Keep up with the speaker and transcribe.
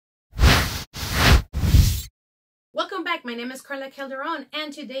Welcome back. My name is Carla Calderon,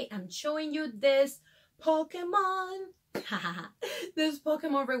 and today I'm showing you this Pokemon. This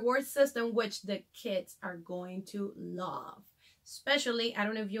Pokemon reward system, which the kids are going to love. Especially, I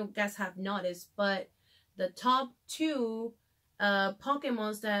don't know if you guys have noticed, but the top two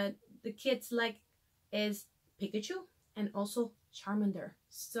Pokemons that the kids like is Pikachu and also Charmander.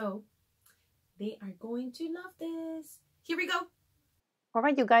 So they are going to love this. Here we go. All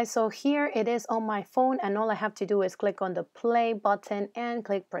right, you guys, so here it is on my phone, and all I have to do is click on the play button and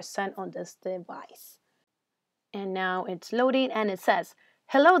click present on this device. And now it's loading and it says,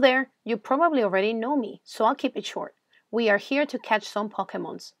 "Hello there, you probably already know me, so I'll keep it short. We are here to catch some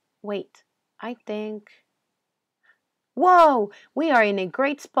Pokemons." Wait, I think... Whoa, we are in a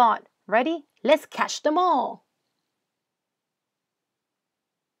great spot. Ready? Let's catch them all.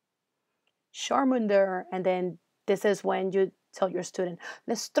 Charmander, and then this is when you tell your student,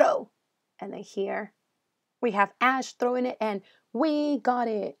 let's throw. And then here we have Ash throwing it and we got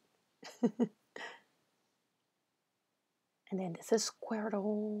it. And then this is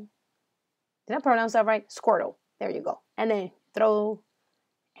Squirtle. Did I pronounce that right? Squirtle. There you go. And then throw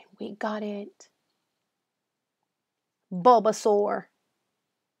and we got it. Bulbasaur.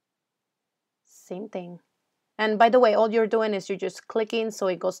 Same thing. And by the way, all you're doing is you're just clicking so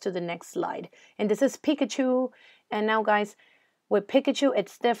it goes to the next slide. And this is Pikachu. And now guys, with Pikachu,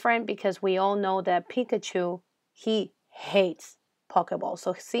 it's different because we all know that Pikachu, he hates Pokeballs.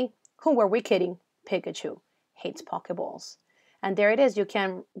 So see, who were we kidding? Pikachu hates Pokeballs. And there it is. You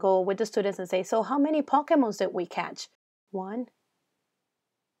can go with the students and say, so how many Pokemons did we catch? 1,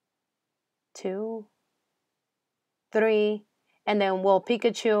 2, 3. And then, well,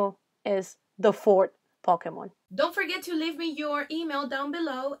 Pikachu is the 4th Pokemon. Don't forget to leave me your email down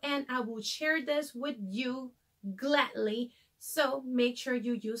below and I will share this with you gladly. So make sure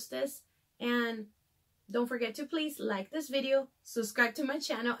you use this, and don't forget to please like this video, subscribe to my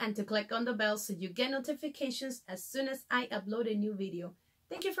channel, and to click on the bell so you get notifications as soon as I upload a new video.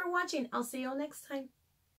 Thank you for watching. I'll see you all next time.